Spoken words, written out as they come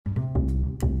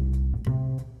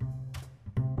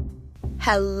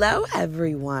Hello,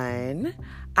 everyone.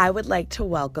 I would like to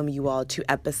welcome you all to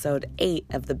episode 8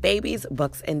 of the Babies,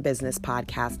 Books, and Business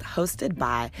podcast, hosted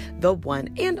by the one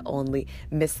and only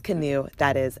Miss Kanu,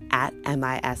 that is at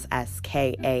MISSKANU,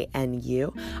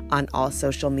 on all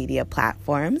social media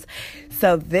platforms.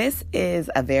 So this is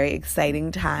a very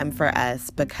exciting time for us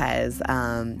because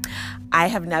I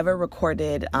have never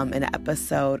recorded an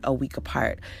episode a week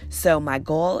apart. So my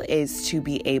goal is to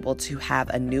be able to have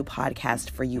a new podcast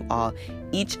for you all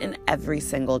each and every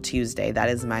single Tuesday. That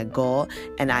is my goal,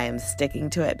 and I am sticking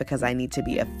to it because I need to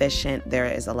be efficient. There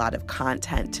is a lot of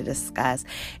content to discuss,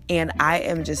 and I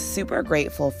am just super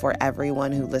grateful for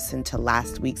everyone who listened to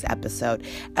last week's episode,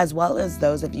 as well as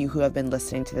those of you who have been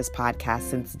listening to this podcast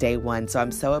since day one. So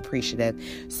I'm so appreciative.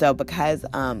 So because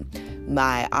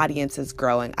my audience is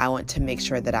growing, I want to make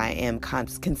sure that I am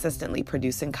consistently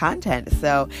producing content.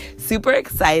 So super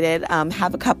excited.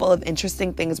 Have a couple of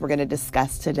interesting things we're going to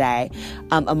discuss today.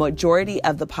 A majority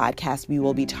of the podcast, we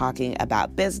will be talking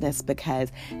about business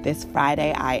because this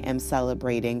Friday I am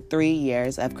celebrating 3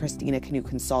 years of Christina Kanu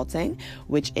Consulting,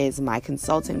 which is my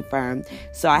consulting firm.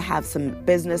 So I have some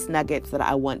business nuggets that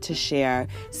I want to share.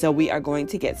 So we are going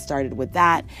to get started with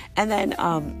that. And then,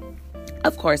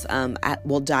 of course,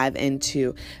 we'll dive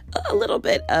into a little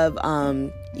bit of,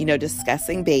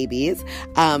 discussing babies.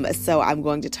 So I'm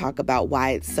going to talk about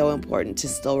why it's so important to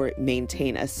still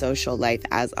maintain a social life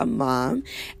as a mom.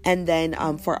 And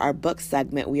then for our book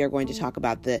segment, we are going to talk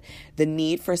about the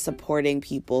need for supporting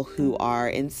people who are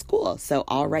in school. So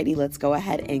alrighty, let's go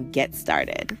ahead and get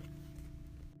started.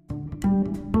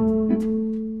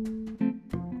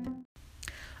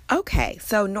 Okay,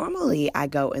 so normally I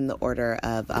go in the order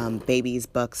of babies,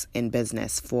 books, and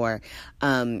business for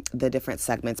the different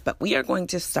segments, but we are going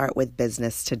to start with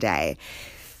business today.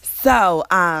 So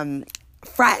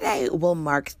Friday will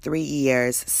mark 3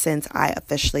 years since I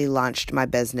officially launched my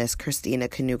business, Christina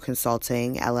Kanu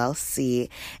Consulting, LLC,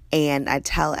 and I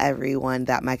tell everyone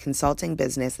that my consulting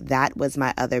business, that was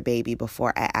my other baby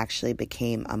before I actually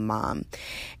became a mom.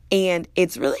 And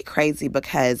it's really crazy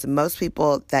because most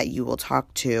people that you will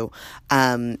talk to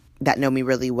that know me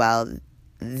really well,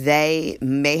 they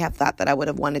may have thought that I would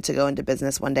have wanted to go into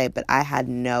business one day, but I had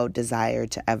no desire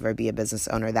to ever be a business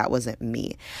owner. That wasn't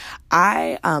me.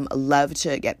 I love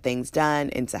to get things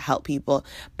done and to help people,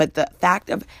 but the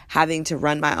fact of having to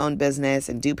run my own business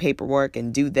and do paperwork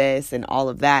and do this and all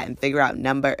of that and figure out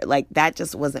that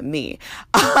just wasn't me.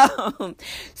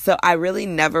 So I really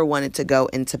never wanted to go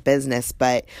into business,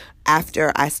 but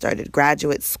after I started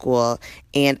graduate school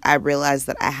and I realized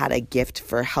that I had a gift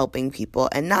for helping people,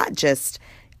 and not just,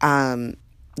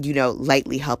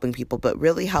 lightly helping people, but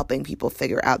really helping people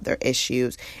figure out their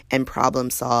issues and problem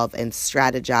solve and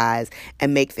strategize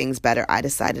and make things better, I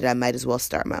decided I might as well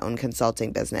start my own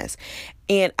consulting business.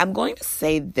 And I'm going to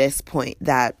say this point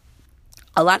that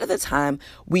a lot of the time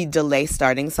we delay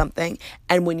starting something.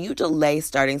 And when you delay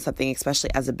starting something, especially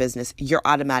as a business, you're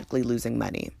automatically losing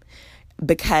money.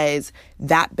 Because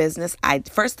that business,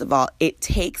 first of all, it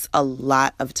takes a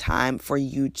lot of time for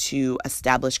you to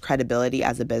establish credibility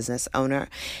as a business owner.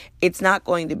 It's not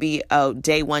going to be,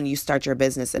 day one you start your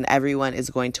business and everyone is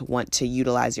going to want to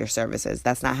utilize your services.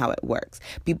 That's not how it works.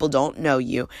 People don't know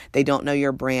you. They don't know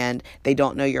your brand. They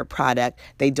don't know your product.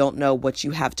 They don't know what you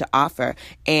have to offer.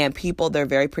 And people, they're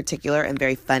very particular and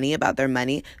very funny about their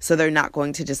money. So they're not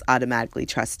going to just automatically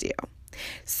trust you.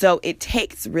 So it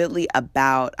takes really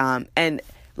about, and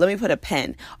let me put a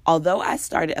pin. Although I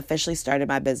officially started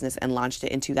my business and launched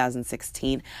it in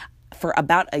 2016, for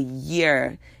about a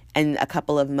year and a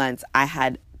couple of months, I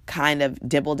had kind of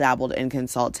dibble-dabbled in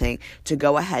consulting to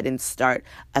go ahead and start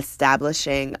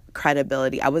establishing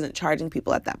credibility. I wasn't charging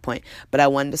people at that point, but I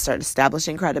wanted to start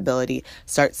establishing credibility,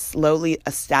 start slowly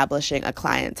establishing a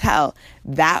clientele.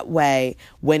 That way,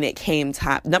 when it came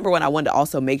time, number one, I wanted to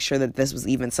also make sure that this was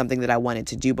even something that I wanted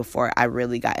to do before I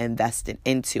really got invested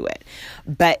into it.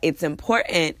 But it's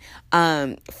important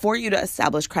for you to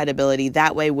establish credibility.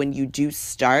 That way, when you do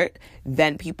start,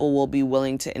 then people will be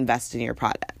willing to invest in your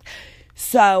product.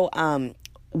 So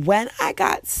when I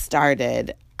got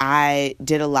started, I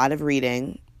did a lot of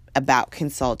reading about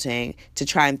consulting to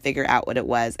try and figure out what it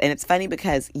was. And it's funny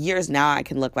because years now I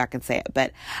can look back and say it,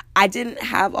 but I didn't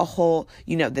have a whole,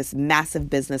 this massive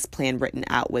business plan written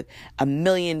out with a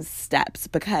million steps,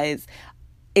 because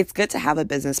it's good to have a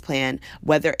business plan,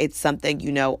 whether it's something,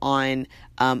 on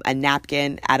a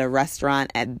napkin at a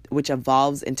restaurant, which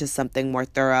evolves into something more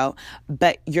thorough.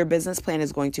 But your business plan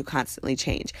is going to constantly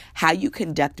change. How you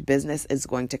conduct business is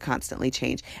going to constantly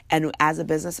change. And as a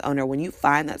business owner, when you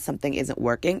find that something isn't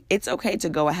working, it's okay to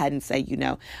go ahead and say,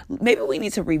 maybe we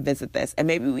need to revisit this, and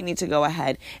maybe we need to go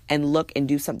ahead and look and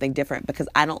do something different because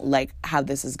I don't like how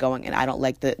this is going and I don't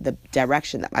like the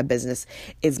direction that my business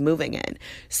is moving in.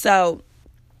 So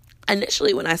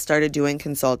initially, when I started doing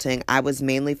consulting, I was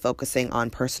mainly focusing on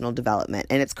personal development.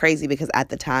 And it's crazy because at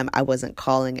the time, I wasn't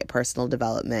calling it personal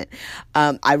development.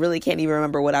 I really can't even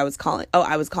remember what I was calling. Oh,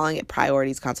 I was calling it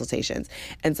priorities consultations.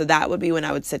 And so that would be when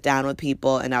I would sit down with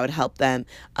people and I would help them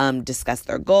discuss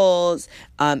their goals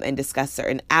and discuss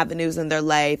certain avenues in their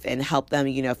life and help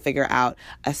them, figure out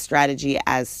a strategy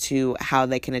as to how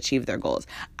they can achieve their goals.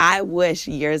 I wish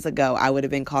years ago I would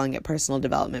have been calling it personal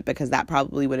development because that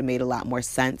probably would have made a lot more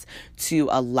sense to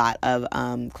a lot of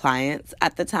clients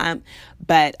at the time.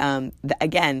 But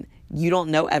again, you don't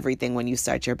know everything when you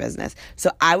start your business.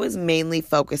 So I was mainly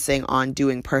focusing on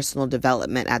doing personal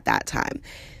development at that time.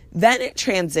 Then it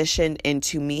transitioned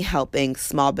into me helping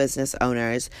small business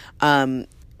owners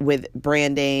with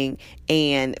branding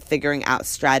and figuring out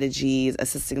strategies,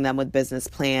 assisting them with business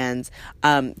plans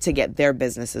to get their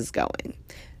businesses going.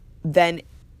 Then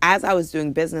as I was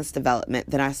doing business development,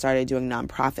 then I started doing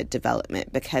nonprofit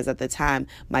development because at the time,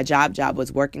 my job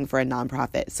was working for a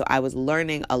nonprofit. So I was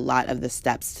learning a lot of the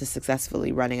steps to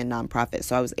successfully running a nonprofit.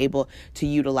 So I was able to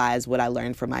utilize what I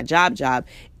learned from my job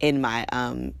in my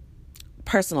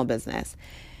personal business.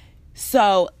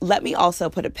 So let me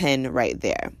also put a pin right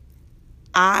there.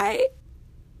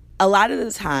 A lot of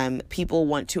the time, people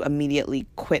want to immediately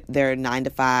quit their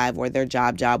 9-to-5 or their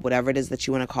job, whatever it is that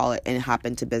you want to call it, and hop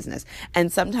into business.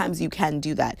 And sometimes you can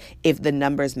do that if the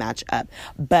numbers match up.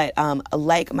 But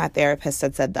like my therapist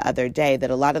had said the other day,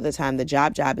 that a lot of the time the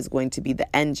job is going to be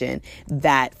the engine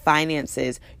that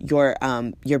finances your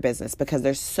business because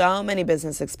there's so many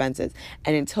business expenses.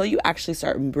 And until you actually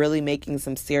start really making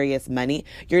some serious money,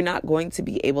 you're not going to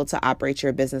be able to operate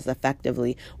your business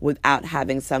effectively without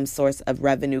having some source of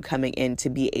revenue coming in to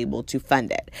be able to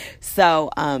fund it. So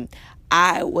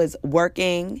I was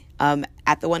working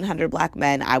at the 100 Black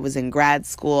Men. I was in grad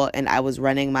school and I was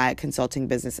running my consulting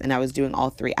business, and I was doing all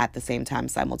three at the same time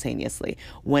simultaneously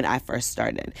when I first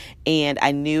started. And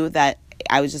I knew that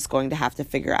I was just going to have to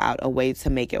figure out a way to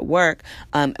make it work.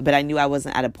 But I knew I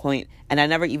wasn't at a point, and I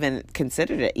never even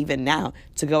considered it, even now,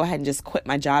 to go ahead and just quit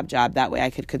my job. That way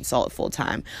I could consult full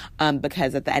time.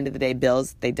 Because at the end of the day,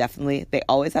 bills, they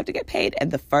always have to get paid. And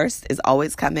the first is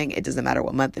always coming. It doesn't matter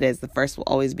what month it is. The first will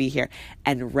always be here.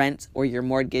 And rent or your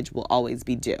mortgage will always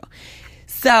be due.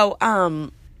 So,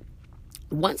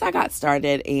 once I got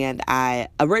started, and I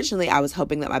was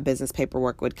hoping that my business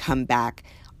paperwork would come back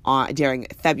during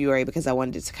February because I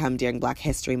wanted it to come during Black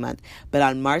History Month. But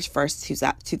on March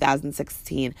 1st,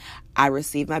 2016, I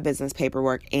received my business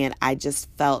paperwork, and I just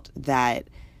felt that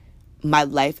my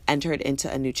life entered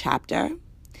into a new chapter.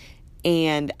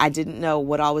 And I didn't know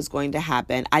what all was going to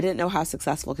happen. I didn't know how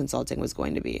successful consulting was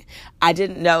going to be. I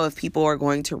didn't know if people were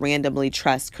going to randomly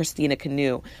trust Christina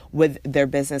Canoe with their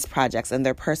business projects and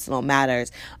their personal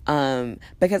matters.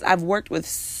 Because I've worked with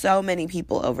so many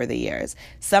people over the years.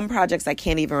 Some projects I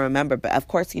can't even remember. But of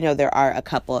course, there are a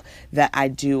couple that I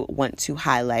do want to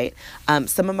highlight.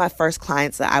 Some of my first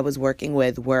clients that I was working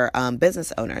with were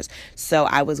business owners. So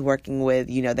I was working with,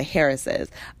 the Harrises.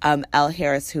 Elle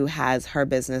Harris, who has her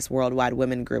business, Worldwide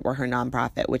Women Group, or her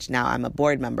nonprofit, which now I'm a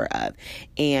board member of,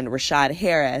 and Rashad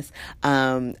Harris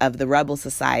of the Rebel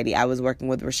Society. I was working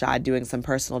with Rashad doing some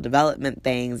personal development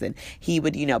things, and he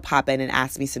would, pop in and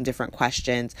ask me some different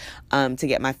questions to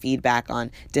get my feedback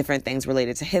on different things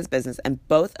related to his business. And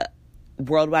both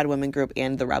Worldwide Women Group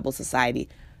and the Rebel Society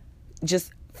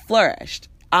just flourished.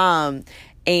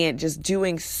 And just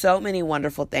doing so many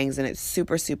wonderful things, and it's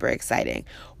super, super exciting.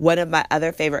 One of my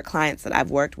other favorite clients that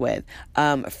I've worked with,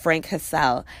 Frank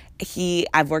Hassell,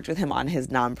 I've worked with him on his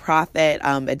nonprofit,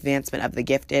 Advancement of the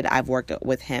Gifted. I've worked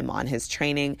with him on his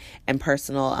training and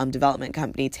personal development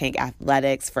company, Tank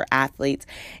Athletics, for athletes,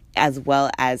 as well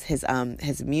as his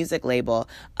music label,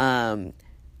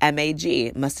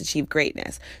 MAG, Must Achieve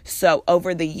Greatness. So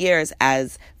over the years,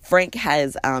 as Frank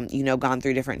has, gone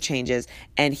through different changes,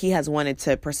 and he has wanted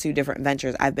to pursue different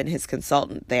ventures. I've been his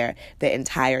consultant there the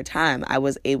entire time. I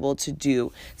was able to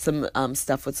do some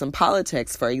stuff with some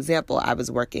politics. For example, I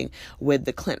was working with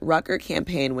the Clint Rucker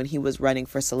campaign when he was running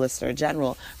for Solicitor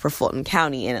General for Fulton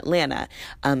County in Atlanta.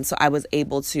 So I was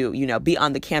able to, be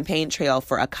on the campaign trail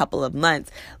for a couple of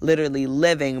months, literally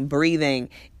living, breathing,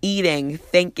 eating,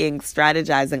 thinking,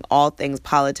 strategizing, all things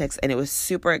politics. And it was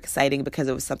super exciting because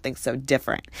it was something so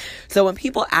different. So when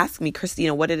people ask me,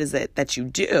 Christina, what is it that you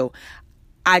do?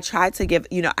 I try to give,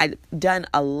 I've done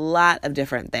a lot of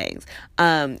different things.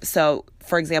 So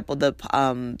for example,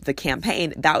 the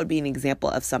campaign, that would be an example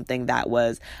of something that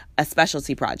was a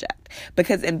specialty project,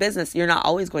 because in business, you're not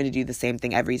always going to do the same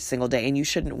thing every single day, and you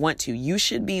shouldn't want to. You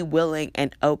should be willing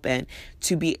and open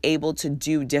to be able to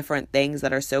do different things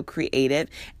that are so creative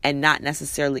and not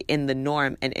necessarily in the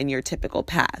norm and in your typical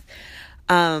path.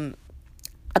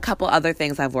 A couple other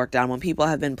things I've worked on. When people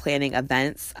have been planning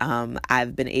events,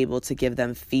 I've been able to give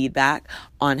them feedback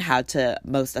on how to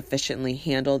most efficiently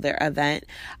handle their event.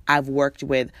 I've worked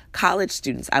with college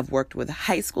students. I've worked with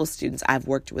high school students. I've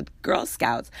worked with Girl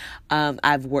Scouts.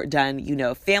 I've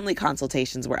done, family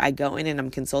consultations where I go in and I'm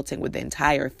consulting with the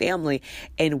entire family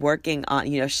and working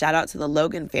on, shout out to the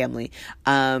Logan family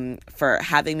for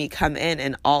having me come in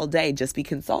and all day just be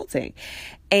consulting.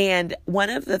 And one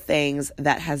of the things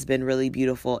that has been really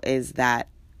beautiful is that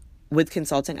with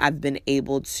consulting, I've been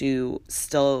able to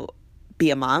still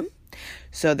be a mom.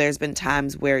 So there's been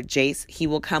times where Jace, he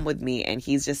will come with me and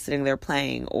he's just sitting there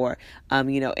playing or,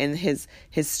 in his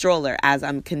stroller as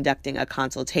I'm conducting a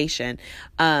consultation,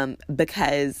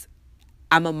 because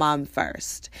I'm a mom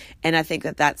first. And I think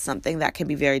that that's something that can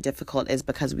be very difficult, is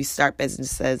because we start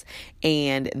businesses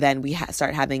and then we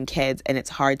start having kids, and it's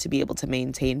hard to be able to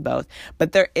maintain both.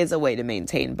 But there is a way to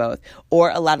maintain both.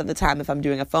 Or a lot of the time, if I'm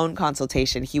doing a phone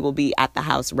consultation, he will be at the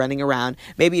house running around,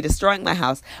 maybe destroying my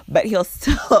house, but he'll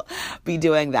still be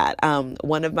doing that.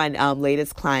 One of my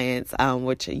latest clients,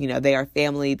 which, they are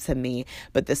family to me,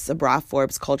 but the Sabra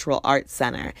Forbes Cultural Arts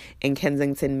Center in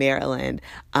Kensington, Maryland,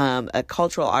 a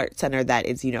cultural arts center that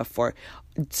is, for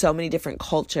so many different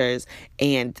cultures,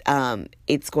 and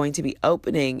it's going to be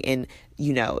opening in,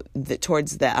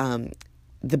 towards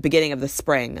the beginning of the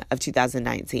spring of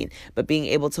 2019, but being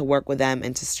able to work with them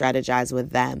and to strategize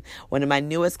with them. One of my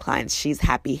newest clients, She's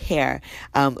Happy Hair,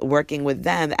 working with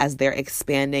them as they're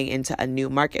expanding into a new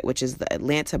market, which is the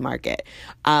Atlanta market.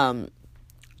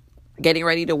 Getting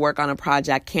ready to work on a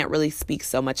project, can't really speak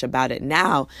so much about it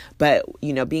now, but,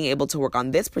 being able to work on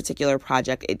this particular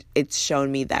project, it's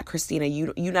shown me that, Christina,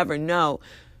 you never know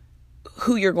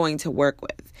who you're going to work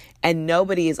with, and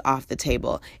nobody is off the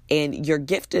table, and you're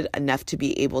gifted enough to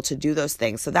be able to do those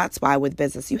things. So that's why with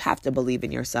business, you have to believe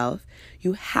in yourself.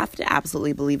 You have to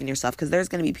absolutely believe in yourself, because there's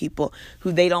going to be people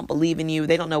who they don't believe in you.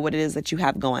 They don't know what it is that you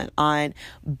have going on,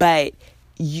 but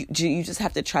you just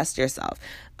have to trust yourself.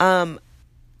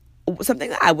 Something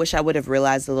that I wish I would have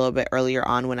realized a little bit earlier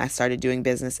on when I started doing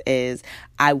business is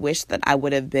I wish that I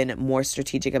would have been more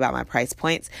strategic about my price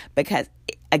points, because,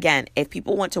 again, if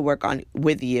people want to work on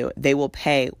with you, they will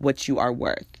pay what you are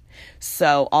worth.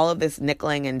 So all of this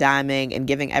nickeling and diming and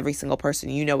giving every single person,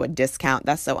 a discount,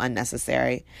 that's so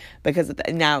unnecessary, because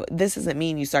now this doesn't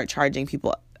mean you start charging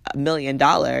people $1 million,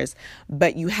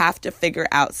 but you have to figure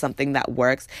out something that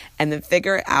works, and then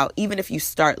figure out, even if you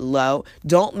start low,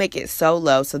 don't make it so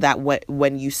low so that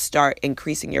when you start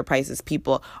increasing your prices,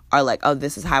 people are like, oh,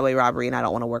 this is highway robbery and I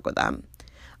don't want to work with them.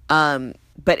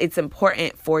 But it's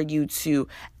important for you to,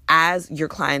 as your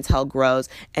clientele grows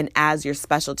and as your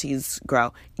specialties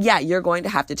grow, you're going to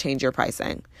have to change your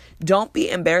pricing. Don't be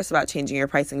embarrassed about changing your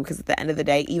pricing, because at the end of the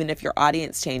day, even if your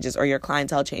audience changes or your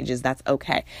clientele changes, that's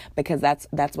okay, because that's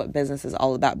what business is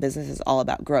all about. Business is all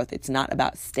about growth. It's not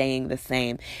about staying the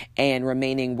same and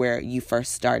remaining where you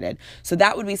first started. So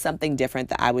that would be something different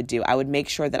that I would do. I would make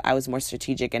sure that I was more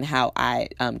strategic in how I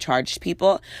charged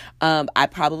people. I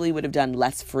probably would have done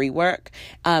less free work.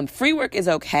 Free work is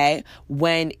okay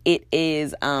when it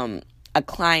is a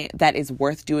client that is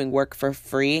worth doing work for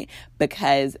free,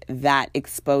 because that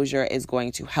exposure is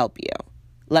going to help you.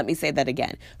 Let me say that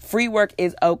again. Free work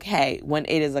is okay when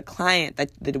it is a client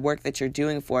that the work that you're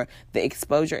doing for, the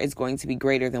exposure is going to be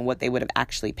greater than what they would have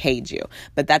actually paid you.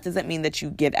 But that doesn't mean that you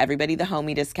give everybody the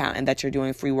homie discount and that you're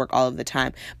doing free work all of the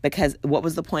time, because what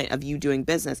was the point of you doing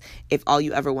business if all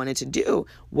you ever wanted to do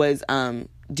was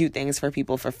do things for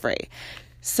people for free?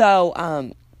 So,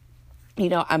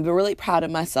 I'm really proud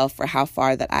of myself for how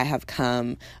far that I have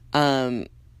come,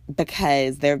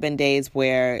 because there have been days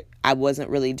where I wasn't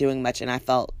really doing much and I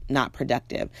felt not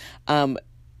productive.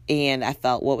 And I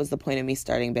felt, what was the point of me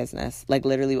starting business? Like,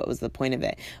 literally, what was the point of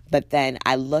it? But then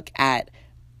I look at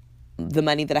the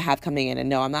money that I have coming in, and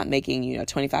no, I'm not making,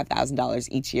 $25,000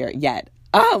 each year yet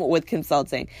with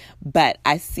consulting, but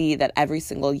I see that every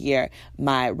single year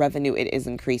my revenue, it is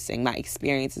increasing, my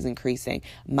experience is increasing,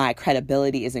 my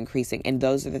credibility is increasing, and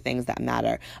those are the things that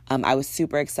matter. I was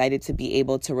super excited to be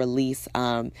able to release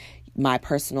my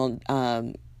personal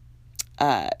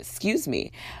my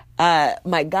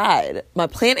guide, my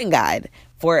planning guide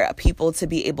for people to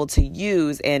be able to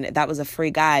use. And that was a free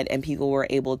guide, and people were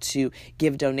able to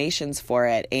give donations for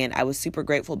it. And I was super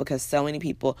grateful because so many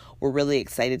people were really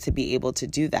excited to be able to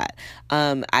do that.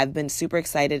 I've been super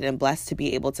excited and blessed to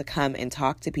be able to come and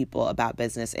talk to people about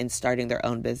business and starting their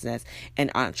own business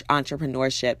and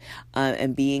entrepreneurship,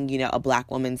 and being, a Black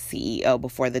woman CEO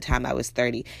before the time I was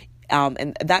 30.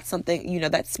 And that's something,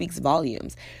 that speaks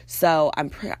volumes. So I'm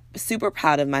super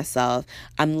proud of myself.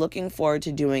 I'm looking forward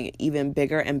to doing even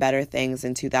bigger and better things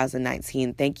in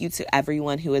 2019. Thank you to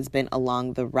everyone who has been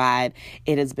along the ride.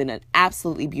 It has been an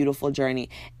absolutely beautiful journey,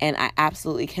 and I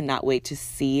absolutely cannot wait to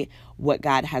see what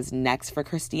God has next for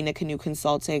Christina Canoe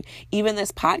Consulting. Even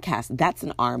this podcast, that's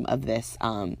an arm of this.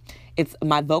 It's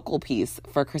my vocal piece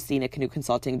for Christina Canoe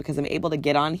Consulting, because I'm able to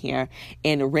get on here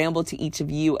and ramble to each of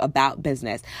you about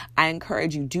business. I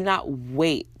encourage you, do not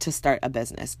wait to start a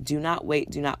business. Do not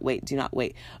wait, do not wait, do not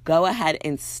wait. Go ahead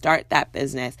and start that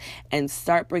business and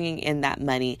start bringing in that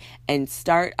money and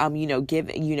start,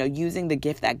 using the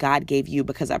gift that God gave you,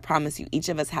 because I promise you, each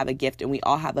of us have a gift and we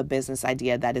all have a business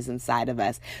idea that is inside of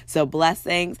us. So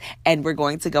blessings, and we're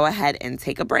going to go ahead and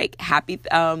take a break. Happy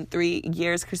 3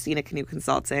 years, Christina Canoe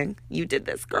Consulting. You did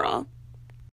this, girl.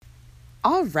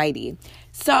 Alrighty.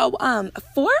 So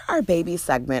for our baby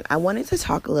segment, I wanted to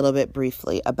talk a little bit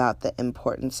briefly about the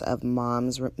importance of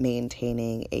moms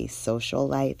maintaining a social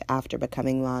life after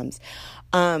becoming moms.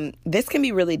 This can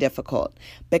be really difficult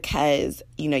because,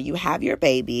 you have your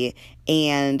baby,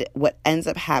 and what ends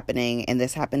up happening, and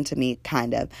this happened to me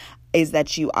kind of, is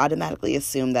that you automatically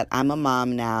assume that I'm a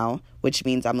mom now, which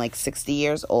means I'm like 60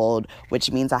 years old,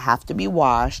 which means I have to be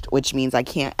washed, which means I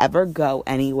can't ever go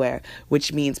anywhere,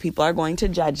 which means people are going to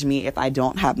judge me if I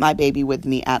don't have my baby with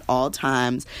me at all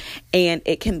times. And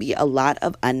it can be a lot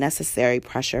of unnecessary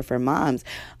pressure for moms.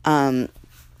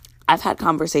 I've had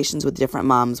conversations with different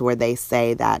moms where they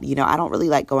say that, I don't really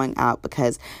like going out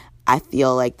because I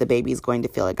feel like the baby's going to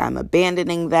feel like I'm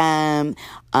abandoning them.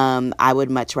 I would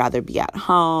much rather be at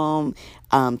home.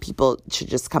 People should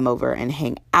just come over and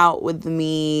hang out with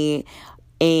me.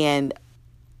 And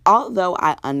although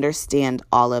I understand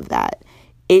all of that,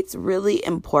 it's really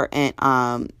important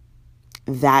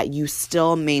that you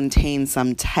still maintain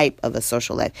some type of a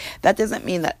social life. That doesn't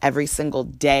mean that every single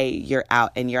day you're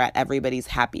out and you're at everybody's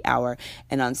happy hour,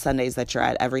 and on Sundays that you're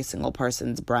at every single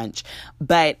person's brunch.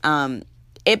 But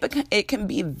it can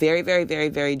be very, very, very,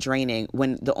 very draining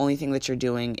when the only thing that you're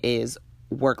doing is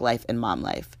work life and mom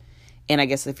life. And I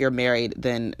guess if you're married,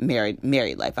 then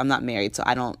married life. I'm not married, so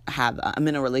I'm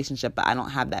in a relationship, but I don't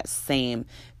have that same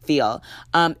feel.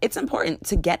 It's important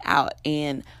to get out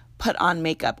and put on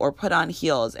makeup or put on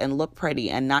heels and look pretty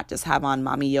and not just have on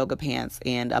mommy yoga pants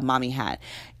and a mommy hat.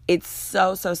 It's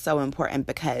so, so, so important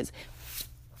because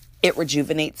it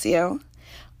rejuvenates you.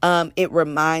 It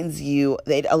reminds you,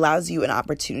 it allows you an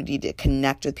opportunity to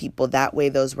connect with people. That way,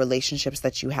 those relationships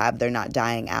that you have, they're not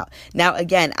dying out. Now,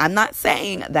 again, I'm not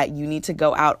saying that you need to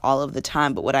go out all of the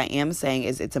time, but what I am saying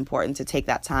is it's important to take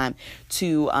that time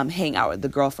to hang out with the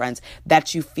girlfriends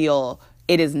that you feel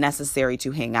it is necessary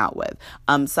to hang out with.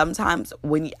 Sometimes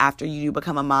after you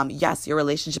become a mom, yes, your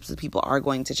relationships with people are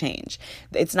going to change.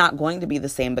 It's not going to be the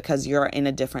same because you're in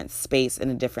a different space, in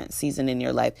a different season in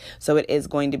your life. So it is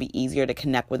going to be easier to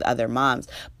connect with other moms,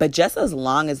 but just as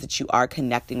long as that you are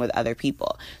connecting with other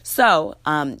people. So,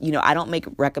 I don't make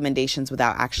recommendations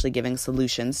without actually giving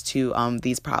solutions to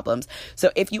these problems.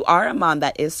 So if you are a mom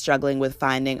that is struggling with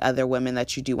finding other women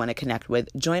that you do want to connect with,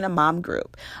 join a mom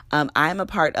group. I'm a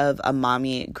part of a mommy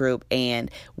group,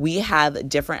 and we have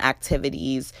different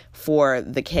activities for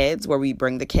the kids where we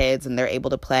bring the kids and they're able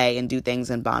to play and do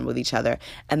things and bond with each other.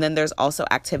 And then there's also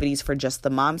activities for just the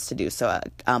moms to do. So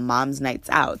moms nights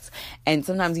out. And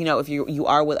sometimes, if you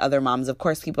are with other moms, of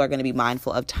course, people are going to be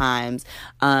mindful of times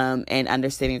and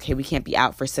understanding, okay, we can't be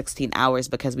out for 16 hours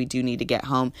because we do need to get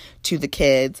home to the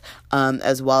kids,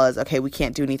 as well as, okay, we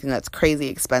can't do anything that's crazy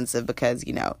expensive because,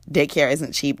 daycare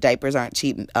isn't cheap, diapers aren't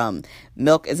cheap,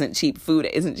 milk isn't cheap, food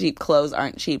isn't cheap, clothes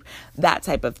aren't cheap, that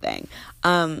type of thing.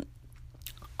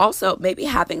 Also, maybe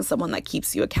having someone that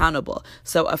keeps you accountable.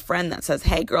 So a friend that says,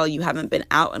 hey girl, you haven't been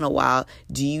out in a while.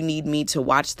 Do you need me to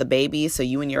watch the baby so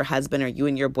you and your husband or you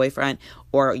and your boyfriend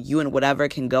or you and whatever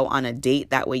can go on a date?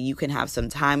 That way you can have some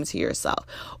time to yourself.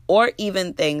 Or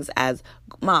even things as,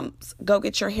 moms, go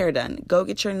get your hair done. Go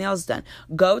get your nails done.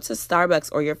 Go to Starbucks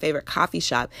or your favorite coffee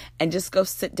shop and just go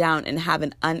sit down and have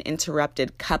an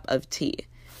uninterrupted cup of tea.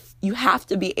 You have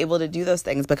to be able to do those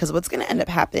things, because what's going to end up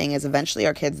happening is eventually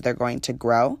our kids, they're going to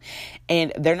grow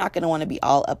and they're not going to want to be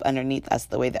all up underneath us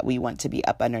the way that we want to be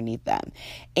up underneath them.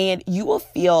 And you will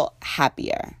feel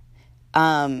happier.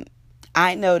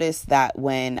 I noticed that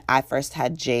when I first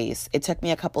had Jace, it took me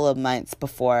a couple of months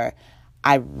before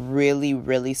I really,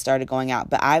 really started going out.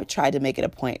 But I've tried to make it a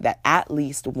point that at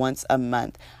least once a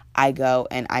month, I go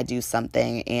and I do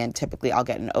something, and typically I'll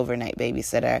get an overnight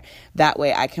babysitter. That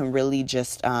way I can really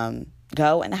just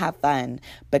go and have fun,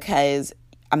 because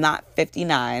I'm not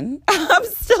 59. I'm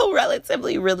still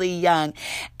relatively really young.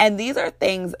 And these are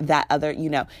things that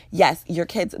yes, your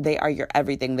kids, they are your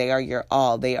everything. They are your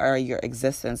all. They are your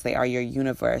existence. They are your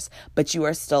universe. But you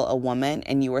are still a woman,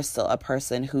 and you are still a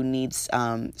person who needs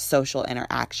social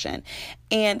interaction.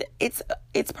 And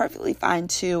it's perfectly fine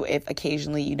too if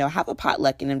occasionally, have a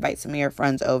potluck and invite some of your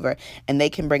friends over and they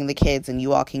can bring the kids and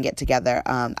you all can get together.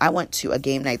 I went to a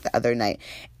game night the other night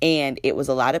and it was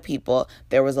a lot of people.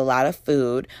 There was a lot of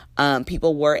food.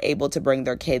 People were able to bring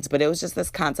their kids, but it was just this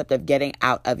concept of getting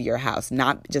out of your house,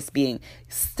 not just being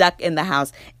stuck in the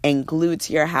house and glued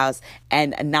to your house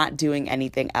and not doing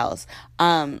anything else.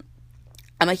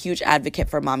 I'm a huge advocate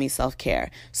for mommy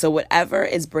self-care. So whatever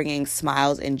is bringing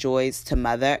smiles and joy to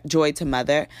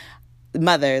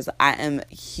mothers, I am a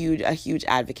huge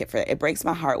advocate for it. It breaks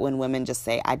my heart when women just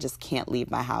say, I just can't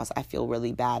leave my house. I feel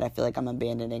really bad. I feel like I'm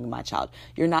abandoning my child.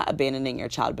 You're not abandoning your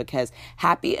child, because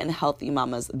happy and healthy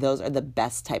mamas, those are the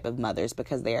best type of mothers,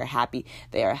 because they are happy,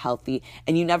 they are healthy.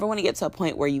 And you never want to get to a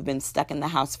point where you've been stuck in the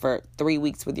house for 3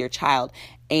 weeks with your child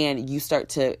and you start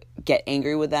to get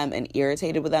angry with them and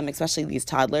irritated with them, especially these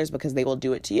toddlers, because they will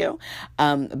do it to you,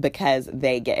 because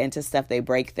they get into stuff, they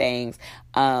break things,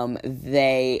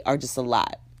 they are just a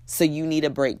lot. So you need a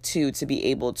break too to be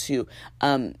able to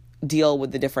deal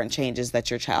with the different changes that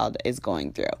your child is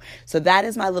going through. So that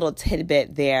is my little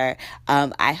tidbit there.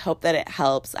 I hope that it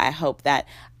helps. I hope that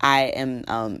I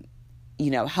am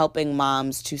helping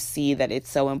moms to see that it's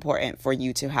so important for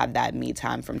you to have that me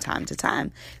time from time to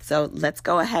time. So let's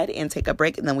go ahead and take a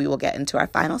break, and then we will get into our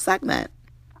final segment.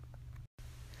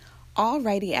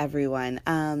 Alrighty, everyone.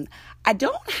 I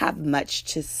don't have much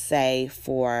to say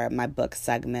for my book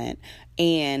segment.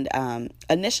 And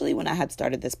initially when I had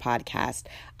started this podcast,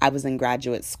 I was in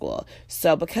graduate school.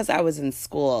 So because I was in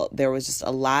school, there was just a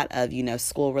lot of,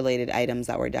 school-related items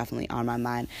that were definitely on my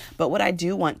mind. But what I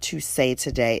do want to say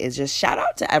today is just shout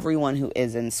out to everyone who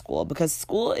is in school, because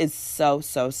school is so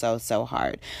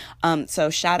hard. So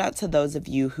shout out to those of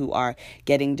you who are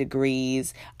getting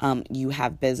degrees, you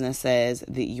have businesses,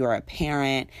 that you're a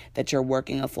parent, that you're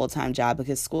working a full-time job,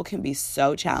 because school can be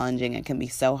so challenging. It can be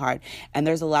so hard. And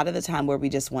there's a lot of the time where we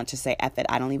just want to say, F it,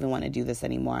 I don't even want to do this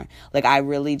anymore. Like, I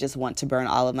really just want to burn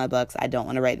all of my books. I don't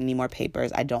want to write any more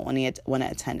papers. I don't want to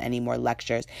attend any more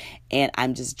lectures. And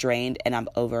I'm just drained and I'm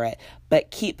over it. But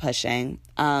keep pushing.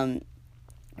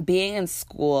 Being in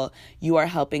school, you are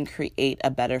helping create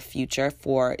a better future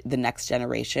for the next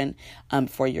generation,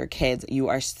 for your kids. You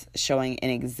are showing an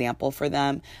example for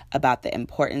them about the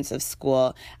importance of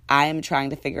school. I am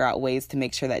trying to figure out ways to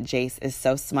make sure that Jace is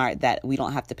so smart that we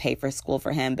don't have to pay for school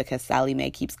for him, because Sally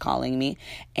Mae keeps calling me,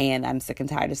 and I'm sick and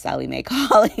tired of Sally Mae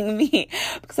calling me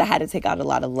because I had to take out a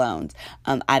lot of loans.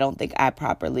 I don't think I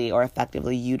properly or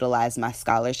effectively utilized my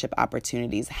scholarship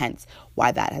opportunities, hence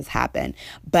why that has happened.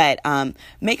 But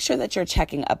make sure that you're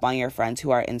checking up on your friends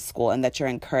who are in school, and that you're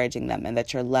encouraging them, and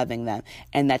that you're loving them,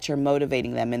 and that you're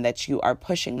motivating them, and that you are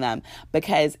pushing them,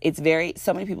 because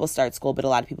so many people start school, but a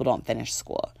lot of people don't finish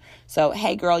school. So,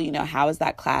 hey girl, how is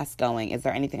that class going? Is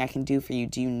there anything I can do for you?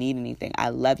 Do you need anything? I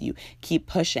love you. Keep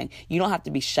pushing. You don't have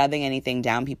to be shoving anything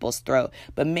down people's throat,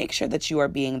 but make sure that you are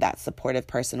being that supportive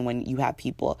person when you have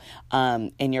people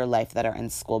in your life that are in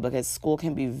school, because school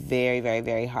can be very, very,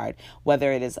 very hard.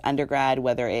 Whether it is undergrad,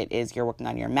 whether it is you're working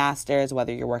on your master's,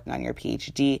 whether you're working on your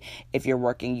PhD, if you're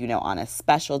working, on a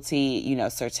specialty,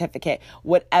 certificate,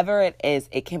 whatever it is,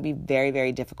 it can be very,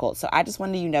 very difficult. So I just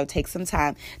wanted to, take some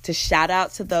time to shout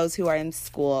out to those who are in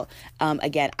school.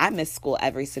 Again, I miss school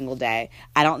every single day.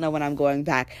 I don't know when I'm going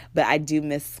back, but I do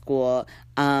miss school.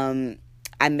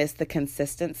 I miss the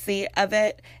consistency of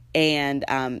it. And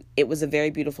it was a very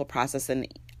beautiful process. And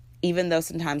even though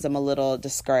sometimes I'm a little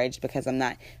discouraged because I'm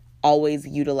not always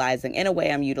utilizing, in a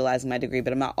way I'm utilizing my degree,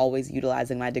 but I'm not always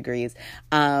utilizing my degrees.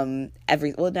 For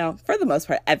the most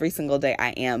part, every single day I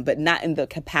am, but not in the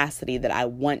capacity that I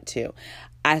want to.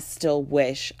 I still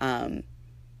wish,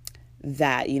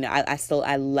 that,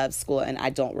 I love school, and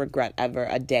I don't regret ever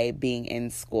a day being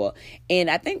in school. And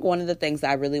I think one of the things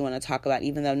that I really want to talk about,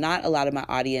 even though not a lot of my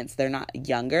audience, they're not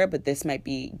younger, but this might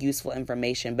be useful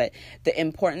information, but the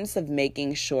importance of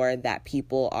making sure that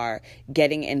people are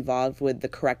getting involved with the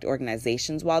correct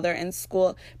organizations while they're in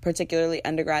school, particularly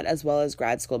undergrad as well as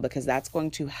grad school, because that's going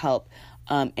to help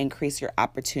increase your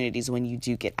opportunities when you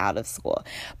do get out of school.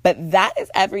 But that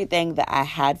is everything that I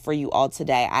had for you all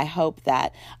today. I hope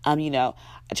that,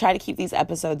 I try to keep these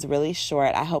episodes really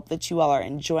short. I hope that you all are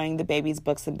enjoying the Babies,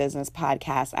 Books, and Business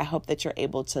podcast. I hope that you're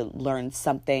able to learn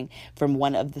something from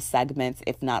one of the segments,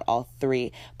 if not all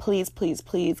three. Please, please,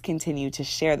 please continue to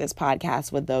share this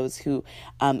podcast with those who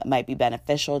might be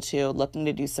beneficial to. Looking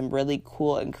to do some really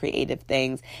cool and creative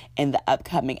things in the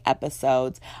upcoming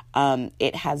episodes.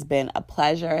 It has been a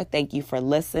pleasure. Thank you for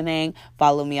listening.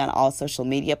 Follow me on all social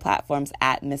media platforms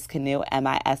at Miss Kanu,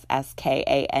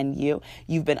 MISSKANU.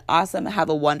 You've been awesome. Have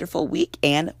a wonderful week,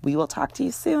 and we will talk to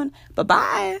you soon.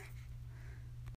 Bye-bye.